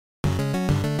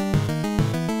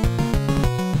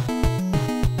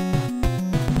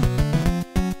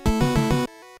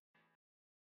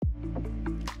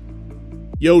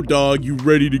Yo, dog, you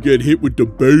ready to get hit with the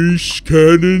bass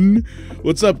cannon?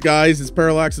 What's up, guys? It's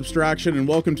Parallax Abstraction, and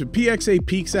welcome to PXA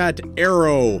Peeks at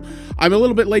Aaero. I'm a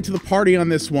little bit late to the party on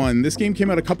this one. This game came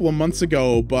out a couple of months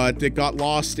ago, but it got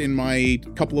lost in my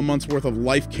couple of months worth of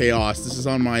life chaos. This is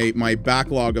on my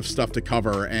backlog of stuff to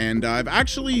cover, and I'm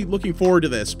actually looking forward to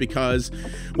this because,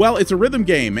 well, it's a rhythm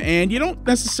game, and you don't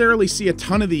necessarily see a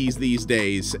ton of these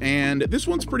days, and this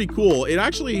one's pretty cool. It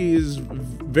actually is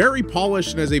very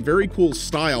polished and has a very cool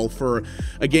style for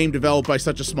a game developed by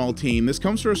such a small team. This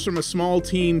comes to us from a small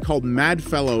team called Mad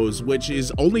Fellows, which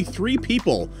is only 3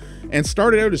 people and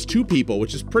started out as 2 people,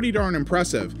 which is pretty darn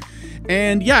impressive.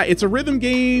 And yeah, it's a rhythm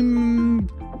game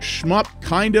shmup,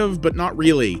 kind of, but not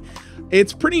really.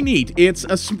 It's pretty neat. It's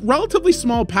a relatively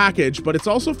small package, but it's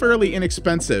also fairly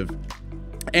inexpensive.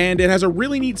 And it has a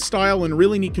really neat style and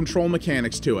really neat control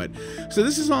mechanics to it. So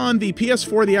this is on the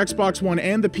PS4, the Xbox One,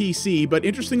 and the PC, but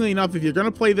interestingly enough, if you're going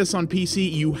to play this on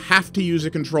PC, you have to use a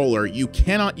controller. You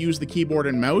cannot use the keyboard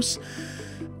and mouse.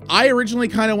 I originally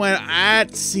kind of went,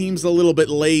 that seems a little bit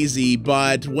lazy,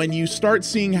 but when you start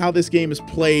seeing how this game is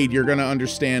played, you're going to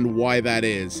understand why that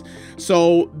is.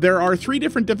 So there are 3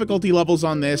 different difficulty levels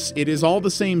on this. It is all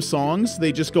the same songs.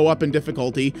 They just go up in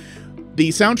difficulty. The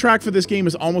soundtrack for this game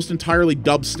is almost entirely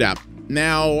dubstep.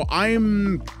 Now, I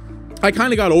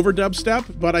kind of got over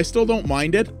dubstep, but I still don't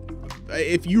mind it.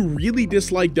 If you really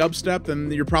dislike dubstep, then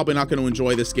you're probably not going to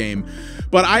enjoy this game.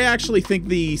 But I actually think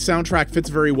the soundtrack fits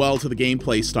very well to the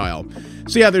gameplay style.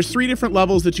 So yeah, there's 3 different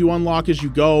levels that you unlock as you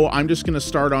go. I'm just going to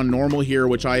start on normal here,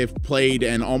 which I have played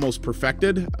and almost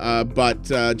perfected,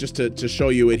 just to show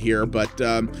you it here. But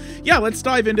yeah, let's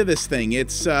dive into this thing.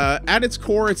 It's at its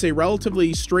core, it's a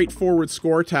relatively straightforward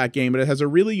score attack game, but it has a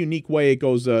really unique way it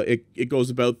goes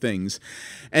about things.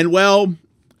 And well,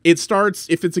 it starts,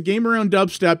 if it's a game around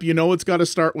dubstep, you know it's got to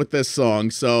start with this song,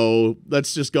 so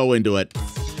let's just go into it.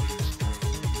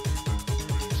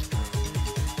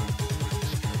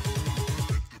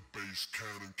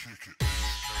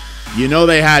 You know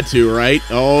they had to, right?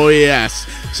 Oh, yes.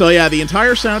 So yeah, the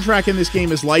entire soundtrack in this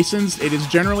game is licensed. It is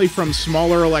generally from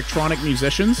smaller electronic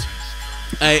musicians.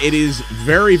 It is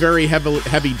very, very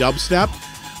heavy dubstep.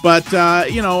 But,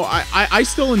 you know, I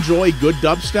still enjoy good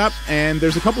dubstep, and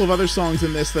there's a couple of other songs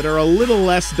in this that are a little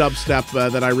less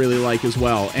dubstep that I really like as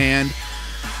well. And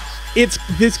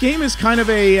this game is kind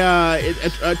of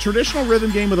a traditional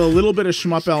rhythm game with a little bit of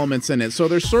shmup elements in it. So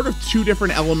there's sort of 2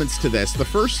 different elements to this. The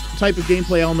first type of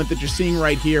gameplay element that you're seeing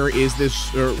right here is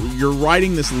this, you're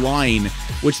riding this line,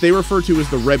 which they refer to as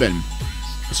the ribbon.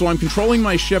 So I'm controlling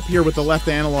my ship here with the left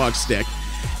analog stick.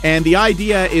 And the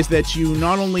idea is that you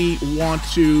not only want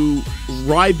to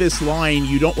ride this line,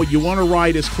 you want to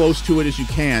ride as close to it as you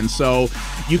can. So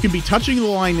you can be touching the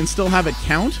line and still have it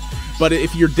count, but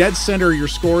if you're dead center, your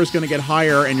score is going to get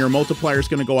higher and your multiplier is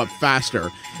going to go up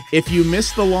faster. If you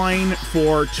miss the line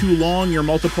for too long, your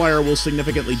multiplier will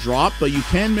significantly drop, but you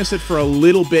can miss it for a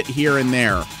little bit here and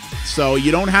there. So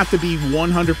you don't have to be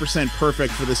 100%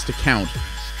 perfect for this to count.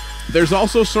 There's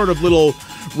also sort of little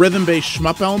rhythm-based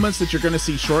shmup elements that you're going to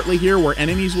see shortly here, where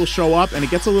enemies will show up, and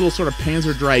it gets a little sort of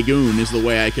Panzer Dragoon, is the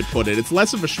way I could put it. It's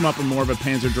less of a shmup and more of a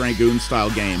Panzer Dragoon-style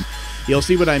game. You'll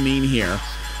see what I mean here.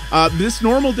 This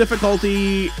normal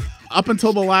difficulty, up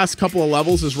until the last couple of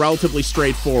levels, is relatively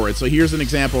straightforward. So here's an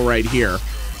example right here.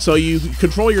 So you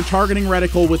control your targeting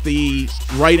reticle with the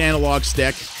right analog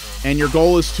stick, and your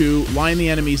goal is to line the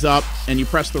enemies up, and you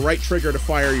press the right trigger to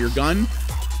fire your gun.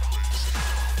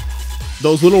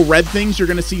 Those little red things you're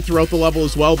going to see throughout the level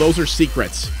as well, those are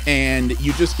secrets. And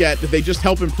they just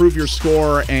help improve your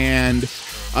score and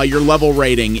your level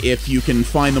rating if you can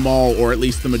find them all, or at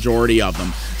least the majority of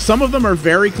them. Some of them are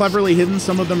very cleverly hidden,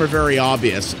 some of them are very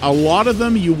obvious. A lot of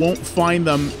them, you won't find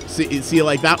them. See,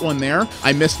 like that one there?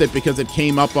 I missed it because it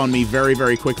came up on me very,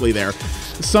 very quickly there.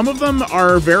 Some of them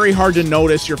are very hard to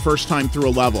notice your first time through a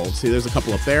level. See, there's a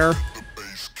couple up there.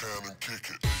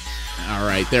 All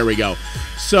right, there we go.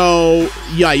 So,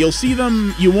 yeah, you'll see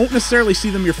them. You won't necessarily see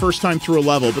them your first time through a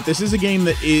level, but this is a game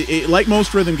that, like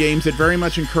most rhythm games, it very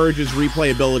much encourages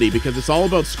replayability because it's all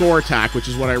about score attack, which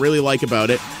is what I really like about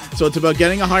it. So it's about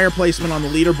getting a higher placement on the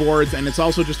leaderboards, and it's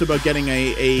also just about getting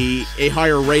a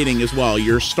higher rating as well.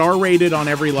 You're star rated on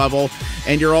every level,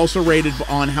 and you're also rated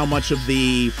on how much of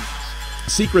the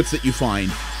secrets that you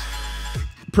find.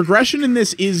 Progression in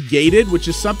this is gated, which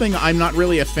is something I'm not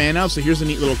really a fan of, so here's a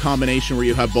neat little combination where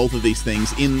you have both of these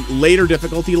things. In later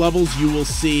difficulty levels, you will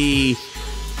see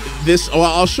well,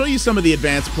 I'll show you some of the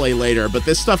advanced play later, but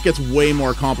this stuff gets way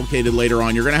more complicated later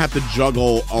on. You're going to have to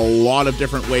juggle a lot of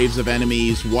different waves of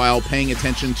enemies while paying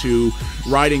attention to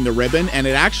riding the ribbon, and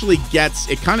it actually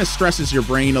it kind of stresses your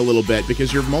brain a little bit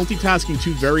because you're multitasking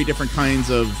two very different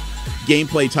kinds of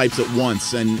gameplay types at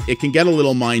once, and it can get a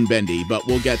little mind-bendy, but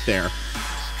we'll get there.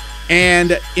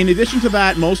 And in addition to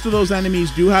that, most of those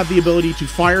enemies do have the ability to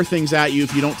fire things at you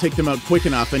if you don't take them out quick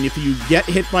enough. And if you get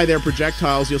hit by their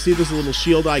projectiles, you'll see there's a little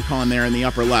shield icon there in the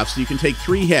upper left. So you can take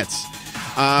 3 hits.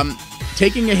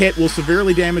 Taking a hit will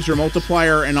severely damage your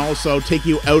multiplier and also take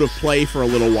you out of play for a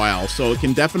little while. So it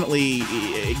can definitely...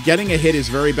 Getting a hit is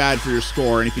very bad for your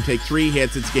score. And if you take 3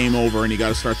 hits, it's game over and you got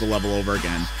to start the level over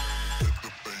again.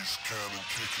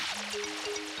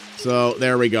 So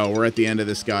there we go. We're at the end of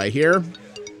this guy here.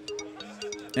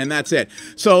 And that's it.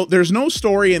 So there's no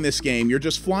story in this game. You're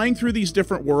just flying through these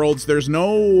different worlds. There's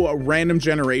no random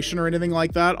generation or anything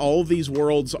like that. All of these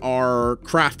worlds are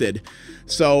crafted.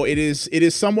 So it is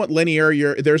somewhat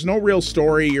linear. There's no real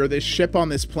story. You're this ship on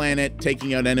this planet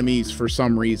taking out enemies for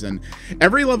some reason.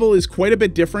 Every level is quite a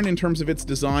bit different in terms of its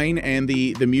design and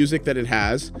the music that it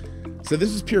has. So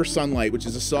this is Pure Sunlight, which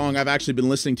is a song I've actually been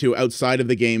listening to outside of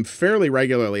the game fairly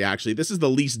regularly, actually. This is the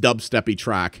least dubsteppy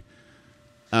track.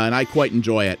 And I quite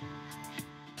enjoy it.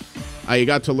 I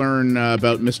got to learn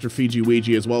about Mr. Fiji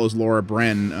Ouija as well as Laura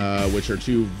Bren, which are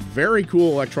 2 very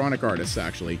cool electronic artists,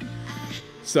 actually.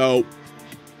 So,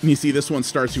 you see, this one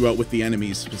starts you out with the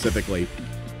enemies specifically.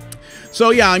 So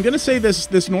yeah, I'm going to say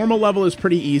this normal level is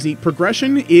pretty easy.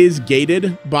 Progression is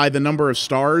gated by the number of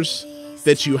stars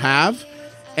that you have.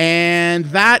 And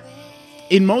that...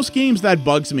 In most games, that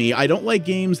bugs me. I don't like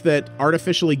games that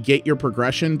artificially gate your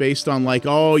progression based on like,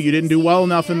 oh, you didn't do well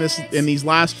enough in these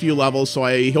last few levels, so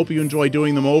I hope you enjoy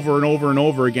doing them over and over and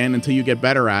over again until you get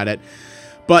better at it.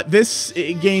 But this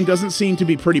game doesn't seem to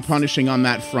be pretty punishing on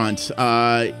that front.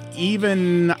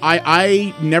 Even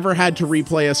I never had to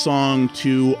replay a song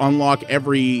to unlock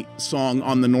every song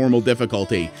on the normal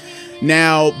difficulty.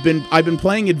 Now, I've been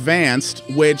playing Advanced,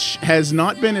 which has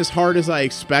not been as hard as I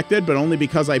expected, but only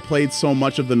because I played so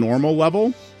much of the normal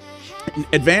level.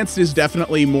 Advanced is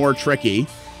definitely more tricky.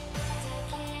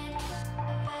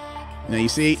 Now, you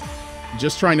see,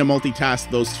 just trying to multitask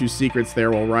those 2 secrets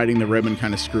there while riding the ribbon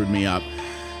kind of screwed me up.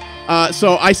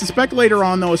 So I suspect later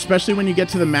on, though, especially when you get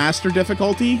to the Master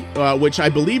difficulty, which I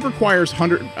believe requires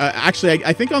 100... actually,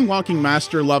 I think unlocking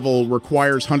Master level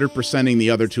requires 100%ing the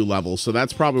other 2 levels, so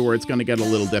that's probably where it's going to get a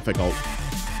little difficult.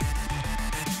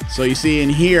 So you see in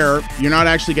here, you're not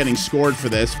actually getting scored for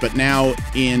this, but now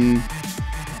in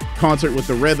concert with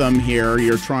the rhythm here,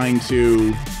 you're trying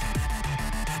to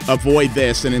avoid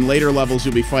this, and in later levels,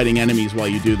 you'll be fighting enemies while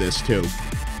you do this, too.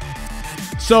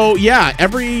 So yeah,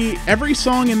 every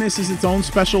song in this is its own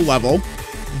special level.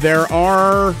 There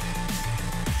are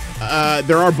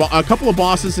a couple of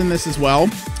bosses in this as well,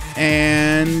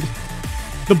 and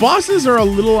the bosses are a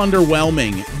little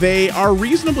underwhelming. They are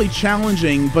reasonably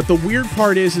challenging, but the weird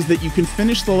part is that you can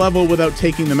finish the level without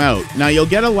taking them out. Now you'll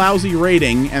get a lousy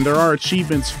rating, and there are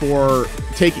achievements for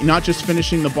not just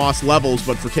finishing the boss levels,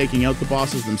 but for taking out the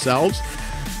bosses themselves.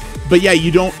 But yeah,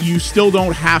 you still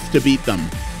don't have to beat them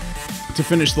to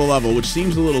finish the level, which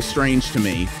seems a little strange to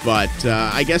me, but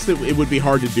I guess it would be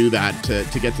hard to do that,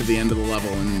 to get to the end of the level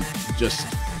and just,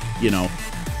 you know,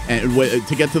 and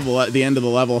to get to the end of the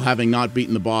level having not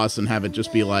beaten the boss and have it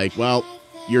just be like, well,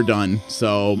 you're done.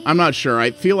 So I'm not sure.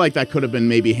 I feel like that could have been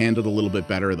maybe handled a little bit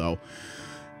better, though.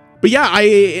 But yeah,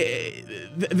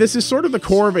 this is sort of the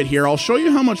core of it here. I'll show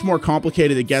you how much more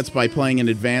complicated it gets by playing an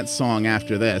advanced song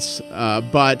after this,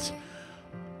 but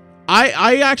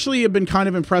I actually have been kind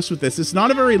of impressed with this. It's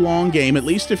not a very long game, at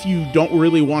least if you don't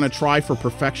really want to try for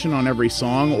perfection on every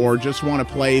song or just want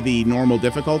to play the normal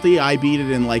difficulty. I beat it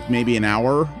in like maybe an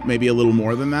hour, maybe a little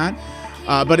more than that.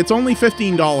 But it's only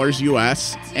 $15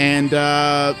 US, and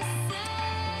the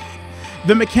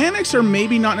mechanics are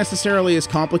maybe not necessarily as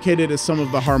complicated as some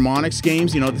of the Harmonix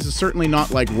games. You know, this is certainly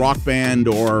not like Rock Band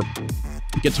or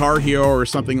Guitar Hero or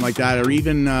something like that, or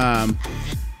even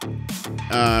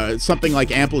something like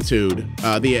Amplitude,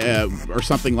 or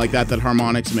something like that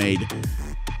Harmonix made.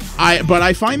 But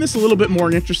I find this a little bit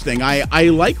more interesting. I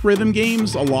like rhythm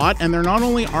games a lot, and there not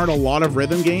only aren't a lot of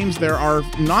rhythm games, there are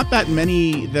not that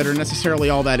many that are necessarily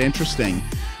all that interesting.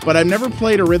 But I've never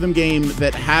played a rhythm game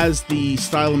that has the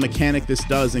style of mechanic this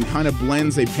does and kind of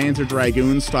blends a Panzer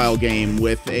Dragoon style game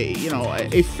with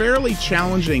a fairly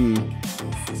challenging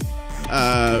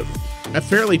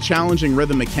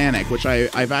rhythm mechanic, which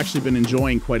I've actually been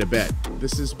enjoying quite a bit.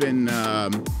 This has been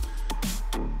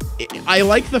I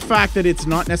like the fact that it's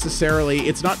not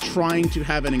trying to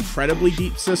have an incredibly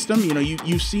deep system. You know,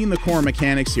 you've seen the core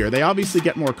mechanics here. They obviously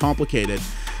get more complicated,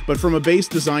 but from a base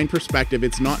design perspective,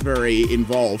 it's not very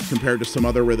involved compared to some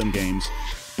other rhythm games.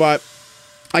 But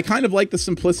I kind of like the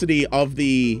simplicity of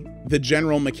the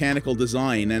general mechanical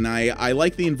design, and I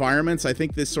like the environments. I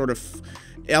think this sort of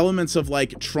elements of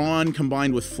like Tron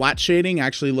combined with flat shading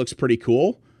actually looks pretty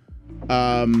cool.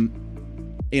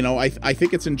 You know, I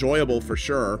think it's enjoyable for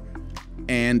sure,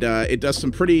 and it does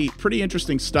some pretty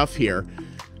interesting stuff here.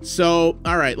 So,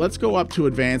 all right, let's go up to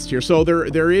advanced here. So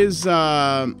there is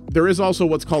also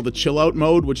what's called the chill out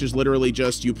mode, which is literally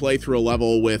just you play through a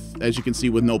level with, as you can see,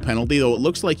 with no penalty. Though it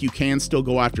looks like you can still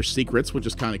go after secrets, which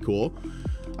is kind of cool.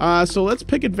 So let's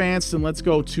pick advanced and let's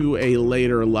go to a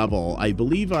later level. I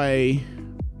believe I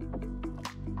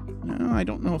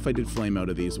don't know if I did flame out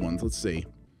of these ones. Let's see.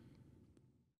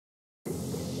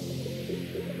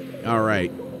 All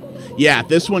right. Yeah,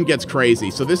 this one gets crazy.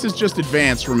 So this is just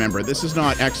advanced, remember. This is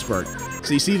not expert.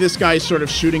 So you see this guy's sort of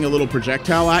shooting a little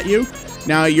projectile at you.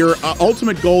 Now, your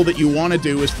ultimate goal that you want to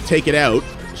do is to take it out.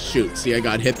 Shoot, see, I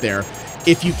got hit there.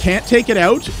 If you can't take it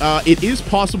out, it is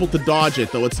possible to dodge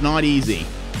it, though it's not easy.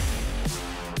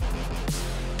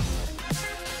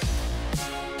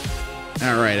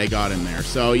 All right, I got him there.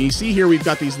 So you see here we've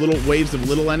got these little waves of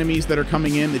little enemies that are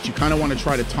coming in that you kind of want to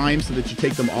try to time so that you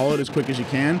take them all out as quick as you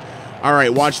can. All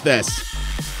right, watch this.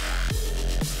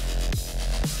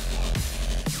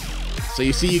 So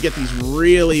you see you get these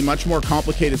really much more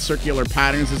complicated circular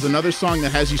patterns. There's another song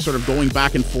that has you sort of going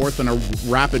back and forth in a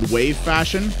rapid wave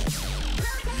fashion.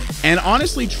 And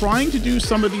honestly, trying to do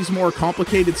some of these more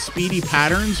complicated, speedy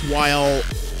patterns while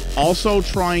also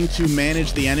trying to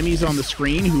manage the enemies on the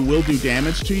screen who will do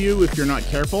damage to you if you're not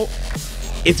careful.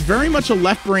 It's very much a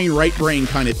left brain, right brain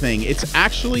kind of thing. It's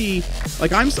actually,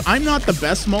 like, I'm not the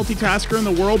best multitasker in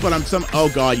the world, but oh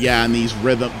god, yeah, and these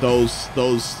rhythm, those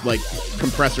like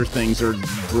compressor things are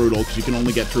brutal because you can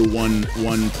only get through one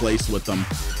place with them.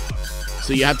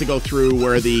 So you have to go through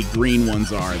where the green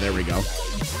ones are. There we go.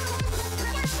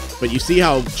 But you see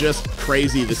how just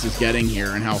crazy this is getting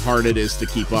here and how hard it is to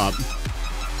keep up.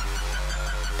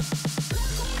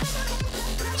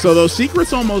 So those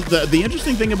secrets the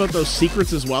interesting thing about those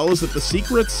secrets as well is that the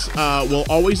secrets will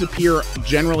always appear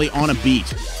generally on a beat.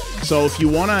 So if you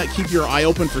want to keep your eye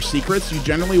open for secrets, you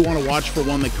generally want to watch for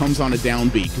one that comes on a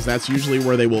downbeat, because that's usually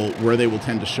where they will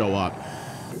tend to show up.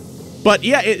 But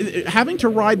yeah, having to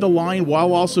ride the line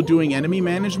while also doing enemy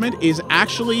management is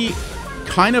actually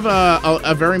kind of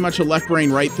a very much a left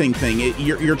brain, right thing.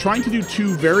 You're trying to do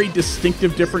two very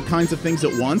distinctive different kinds of things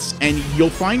at once, and you'll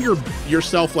find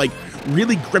yourself like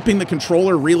really gripping the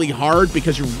controller really hard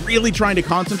because you're really trying to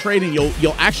concentrate, and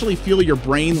you'll actually feel your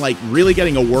brain like really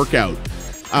getting a workout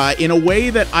in a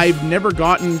way that I've never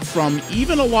gotten from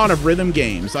even a lot of rhythm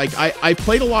games. Like I've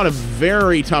played a lot of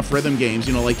very tough rhythm games,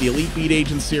 you know, like the Elite Beat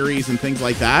Agent series and things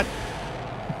like that.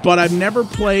 But I've never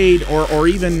played, or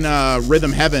even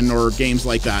Rhythm Heaven or games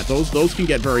like that. Those can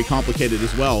get very complicated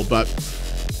as well, but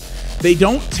they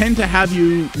don't tend to have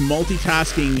you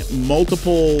multitasking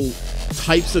multiple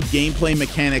types of gameplay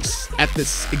mechanics at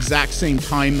this exact same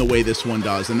time the way this one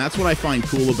does, and that's what I find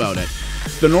cool about it.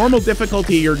 The normal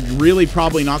difficulty, you're really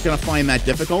probably not going to find that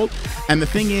difficult, and the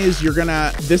thing is,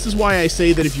 this is why I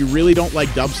say that if you really don't like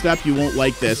dubstep, you won't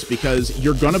like this, because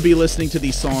you're going to be listening to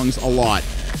these songs a lot.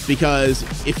 Because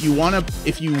if you want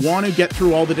to get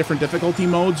through all the different difficulty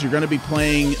modes, you're going to be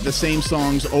playing the same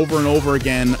songs over and over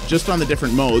again, just on the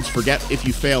different modes. Forget if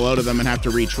you fail out of them and have to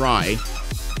retry.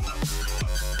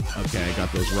 Okay, I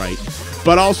got those right.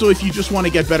 But also, if you just want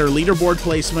to get better leaderboard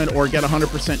placement or get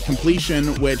 100%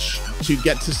 completion, which to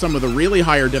get to some of the really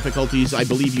higher difficulties, I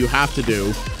believe you have to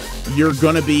do, you're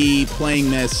going to be playing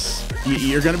this.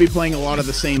 You're going to be playing a lot of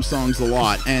the same songs a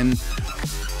lot. And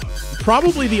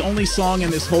probably the only song in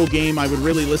this whole game I would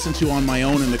really listen to on my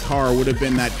own in the car would have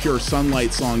been that Pure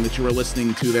Sunlight song that you were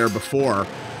listening to there before.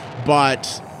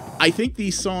 But I think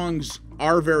these songs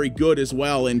are very good as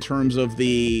well in terms of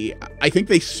I think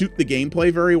they suit the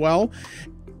gameplay very well.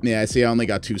 Yeah, I see I only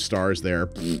got 2 stars there.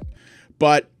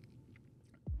 But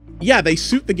yeah, they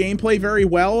suit the gameplay very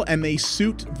well, and they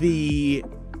suit the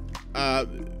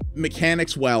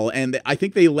mechanics well, and I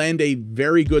think they lend a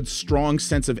very good, strong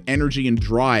sense of energy and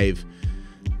drive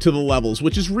to the levels,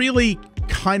 which is really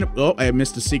kind of... Oh, I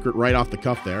missed a secret right off the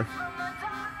cuff there.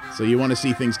 So you want to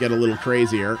see things get a little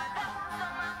crazier.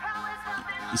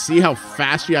 You see how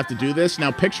fast you have to do this?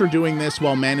 Now picture doing this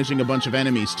while managing a bunch of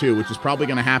enemies too, which is probably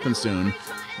going to happen soon.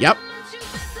 Yep.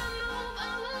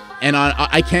 And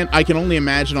I can only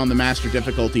imagine on the master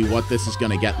difficulty what this is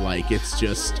going to get like. It's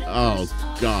just, oh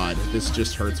god, this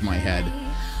just hurts my head.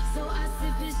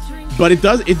 But it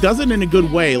does it in a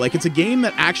good way. Like, it's a game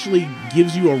that actually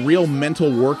gives you a real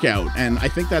mental workout, and I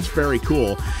think that's very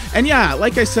cool. And yeah,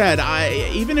 like I said,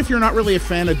 even if you're not really a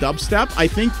fan of dubstep, I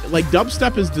think like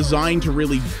dubstep is designed to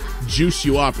really juice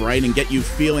you up, right, and get you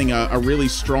feeling a really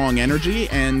strong energy,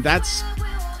 and that's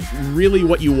really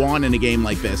what you want in a game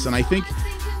like this. And I think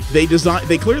they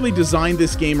clearly designed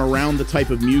this game around the type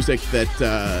of music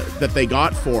that they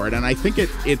got for it, and I think it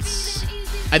fits.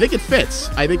 I think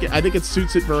it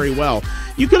suits it very well.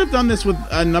 You could have done this with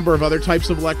a number of other types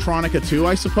of electronica too,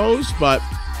 I suppose, but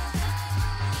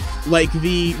like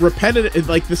the repetitive,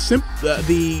 like the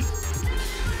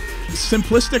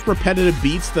simplistic repetitive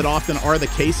beats that often are the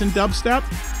case in dubstep,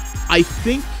 I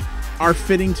think are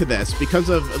fitting to this because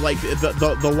of like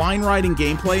the line riding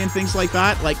gameplay and things like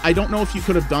that. Like, I don't know if you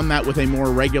could have done that with a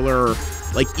more regular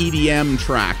like EDM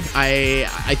track. I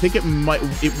think it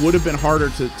would have been harder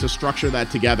to structure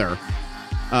that together.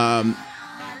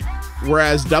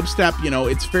 Whereas dubstep, you know,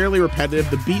 it's fairly repetitive.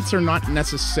 The beats are not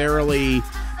necessarily,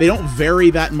 they don't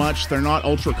vary that much. They're not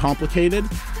ultra complicated,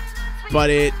 but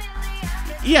it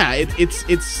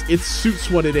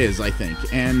suits what it is, I think.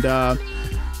 And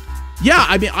yeah,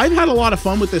 I mean, I've had a lot of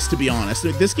fun with this, to be honest.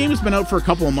 This game has been out for a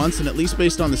couple of months, and at least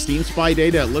based on the Steam Spy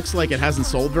data, it looks like it hasn't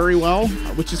sold very well,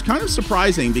 which is kind of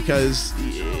surprising because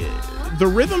the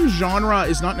rhythm genre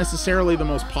is not necessarily the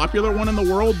most popular one in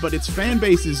the world, but its fan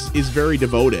base is very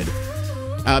devoted.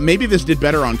 Maybe this did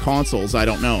better on consoles, I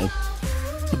don't know.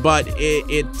 But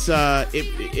its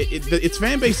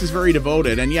fan base is very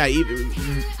devoted, and yeah,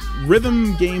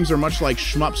 rhythm games are much like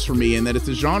shmups for me in that it's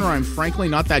a genre I'm frankly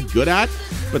not that good at,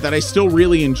 but that I still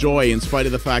really enjoy in spite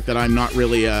of the fact that I'm not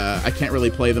really, I can't really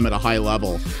play them at a high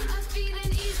level.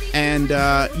 And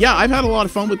yeah, I've had a lot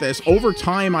of fun with this. Over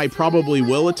time, I probably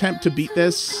will attempt to beat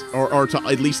this, or to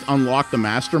at least unlock the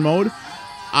master mode.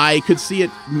 I could see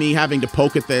me having to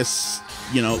poke at this,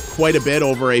 you know, quite a bit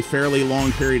over a fairly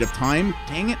long period of time.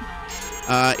 Dang it.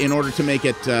 In order to make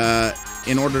it,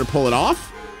 in order to pull it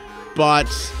off. But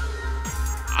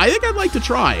I think I'd like to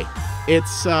try.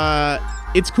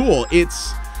 It's cool.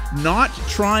 It's not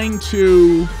trying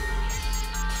to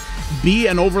be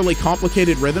an overly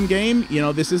complicated rhythm game. You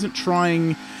know, this isn't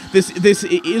trying, this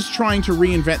is trying to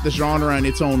reinvent the genre in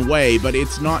its own way, but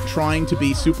it's not trying to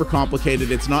be super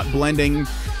complicated. It's not blending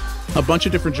a bunch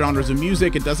of different genres of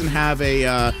music. It doesn't have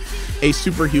a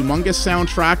super humongous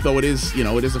soundtrack, though it is, you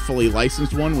know, it is a fully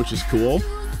licensed one, which is cool.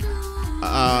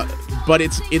 But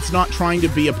it's not trying to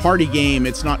be a party game.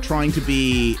 It's not trying to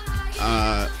be,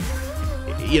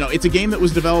 you know, it's a game that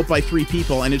was developed by 3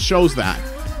 people, and it shows that.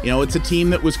 You know, it's a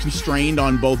team that was constrained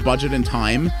on both budget and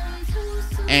time,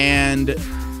 and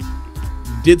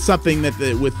did something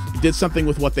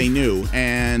with what they knew,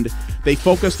 and they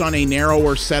focused on a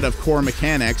narrower set of core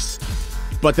mechanics,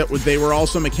 but they were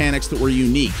also mechanics that were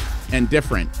unique and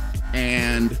different,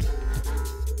 and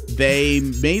they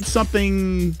made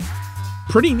something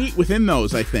pretty neat within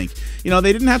those, I think. You know,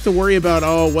 they didn't have to worry about,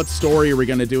 oh, what story are we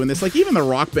going to do in this? Like, even the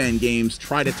Rock Band games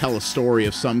try to tell a story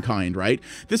of some kind, right?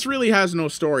 This really has no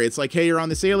story. It's like, hey, you're on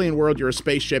this alien world, you're a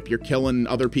spaceship, you're killing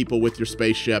other people with your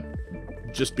spaceship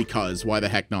just because. Why the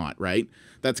heck not, right?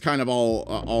 That's kind of all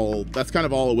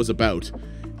it was about.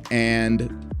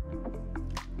 And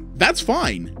that's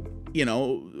fine. You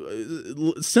know,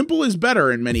 simple is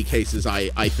better in many cases,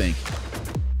 I think.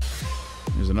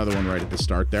 There's another one right at the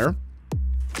start there.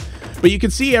 But you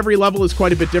can see every level is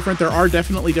quite a bit different. There are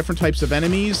definitely different types of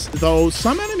enemies, though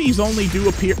some enemies only do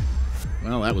appear...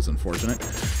 Well, that was unfortunate.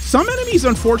 Some enemies,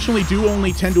 unfortunately, do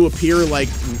only tend to appear like...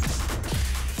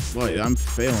 Boy, I'm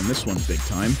failing this one big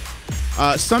time.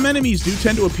 Some enemies do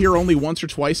tend to appear only once or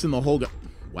twice in the whole...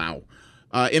 Wow.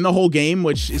 In the whole game,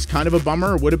 which is kind of a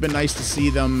bummer. It would have been nice to see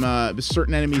them...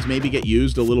 certain enemies maybe get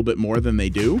used a little bit more than they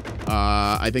do.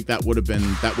 I think that would have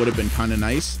been kind of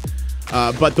nice.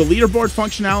 But the leaderboard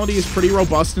functionality is pretty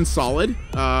robust and solid.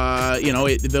 You know,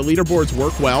 the leaderboards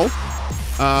work well.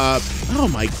 Oh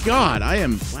my god,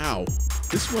 wow.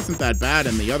 This wasn't that bad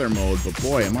in the other mode, but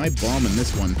boy, am I bombing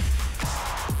this one.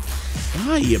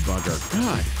 Ah, you bugger.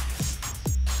 God.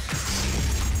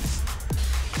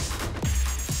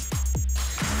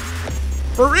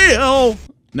 For real?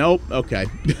 Nope. Okay.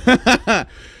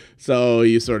 So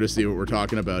you sort of see what we're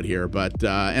talking about here, but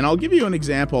and I'll give you an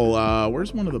example.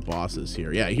 Where's one of the bosses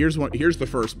here? Yeah, here's the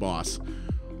first boss.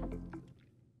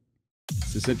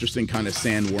 It's this interesting kind of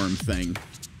sandworm thing.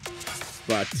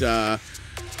 But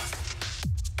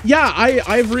Yeah,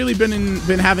 I've really been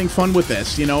having fun with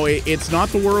this. You know, it's not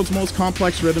the world's most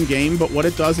complex rhythm game, but what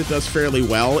it does fairly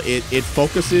well. It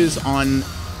focuses on,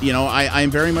 you know, I'm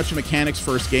very much a mechanics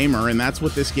first gamer, and that's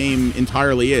what this game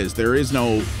entirely is. There is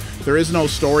no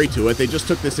story to it. They just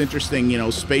took this interesting, you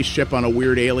know, spaceship on a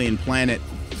weird alien planet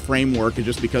framework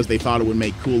just because they thought it would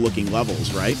make cool looking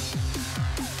levels, right?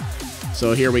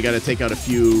 So here we got to take out a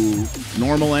few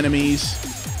normal enemies,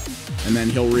 and then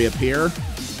he'll reappear.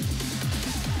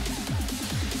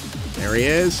 There he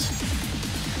is.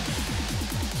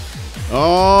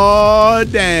 Oh,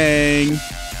 dang.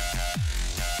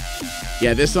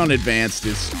 Yeah, this on advanced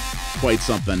is quite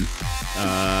something.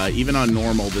 Even on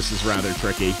normal, this is rather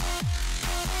tricky.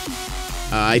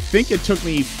 I think it took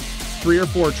me 3 or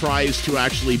 4 tries to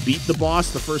actually beat the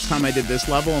boss the first time I did this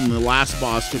level, and the last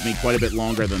boss took me quite a bit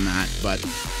longer than that. But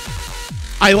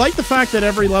I like the fact that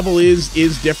every level is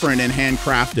different and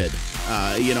handcrafted.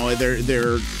 You know,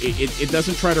 it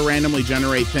doesn't try to randomly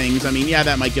generate things. I mean, yeah,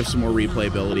 that might give some more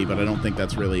replayability, but I don't think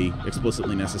that's really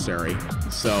explicitly necessary.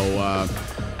 So,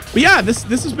 but yeah, this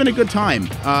has been a good time.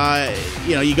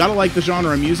 You know, you gotta like the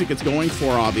genre of music it's going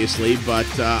for, obviously, but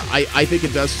I think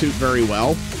it does suit very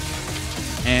well.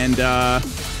 And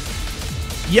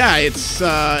yeah, it's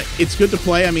good to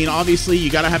play. I mean, obviously,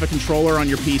 you got to have a controller on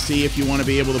your PC if you want to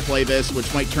be able to play this,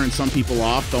 which might turn some people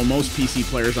off, though most PC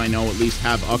players I know at least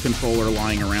have a controller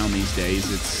lying around these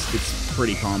days. It's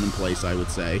pretty commonplace, I would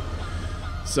say.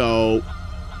 So,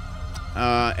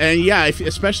 and yeah,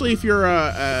 especially if you're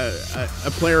a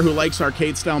player who likes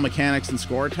arcade-style mechanics and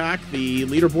score attack, the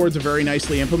leaderboards are very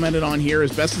nicely implemented on here.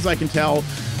 As best as I can tell,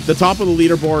 the top of the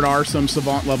leaderboard are some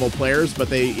savant-level players,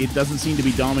 but it doesn't seem to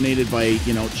be dominated by,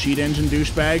 you know, cheat engine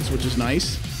douchebags, which is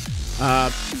nice.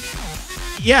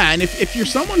 Yeah, and if you're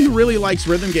someone who really likes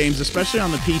rhythm games, especially on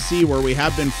the PC, where we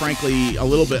have been, frankly, a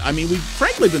little bit... I mean, we've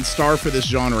frankly been starved for this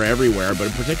genre everywhere, but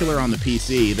in particular on the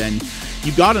PC, then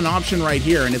you've got an option right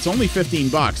here, and it's only 15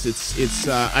 bucks.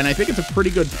 And I think it's a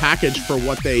pretty good package for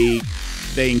what they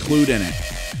include in it.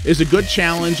 There's a good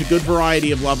challenge, a good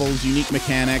variety of levels, unique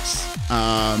mechanics,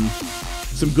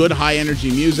 some good high-energy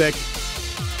music,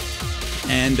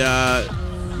 and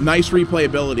nice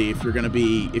replayability if you're gonna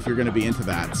be into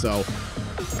that. So,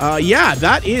 yeah,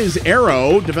 that is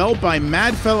Aaero, developed by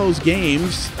Madfellows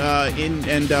Games,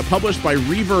 and published by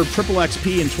Reverb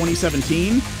XXXP in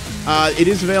 2017. It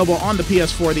is available on the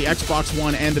PS4, the Xbox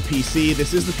One, and the PC.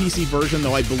 This is the PC version,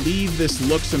 though I believe this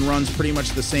looks and runs pretty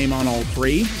much the same on all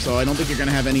 3, so I don't think you're going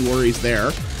to have any worries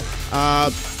there.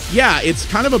 Yeah, it's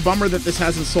kind of a bummer that this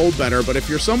hasn't sold better, but if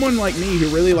you're someone like me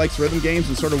who really likes rhythm games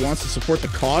and sort of wants to support the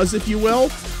cause, if you will,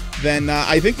 then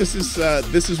I think this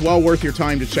is well worth your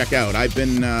time to check out. I've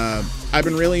been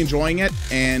really enjoying it,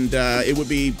 and it would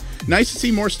be nice to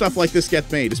see more stuff like this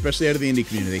get made, especially out of the indie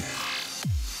community.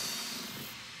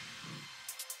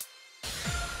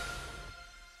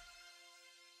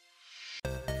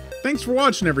 Thanks for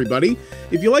watching, everybody.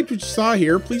 If you liked what you saw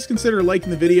here, please consider liking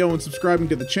the video and subscribing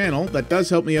to the channel. That does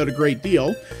help me out a great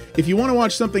deal. If you want to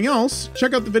watch something else,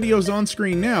 check out the videos on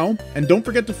screen now, and don't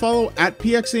forget to follow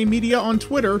 @PXA Media on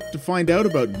Twitter to find out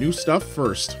about new stuff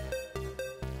first.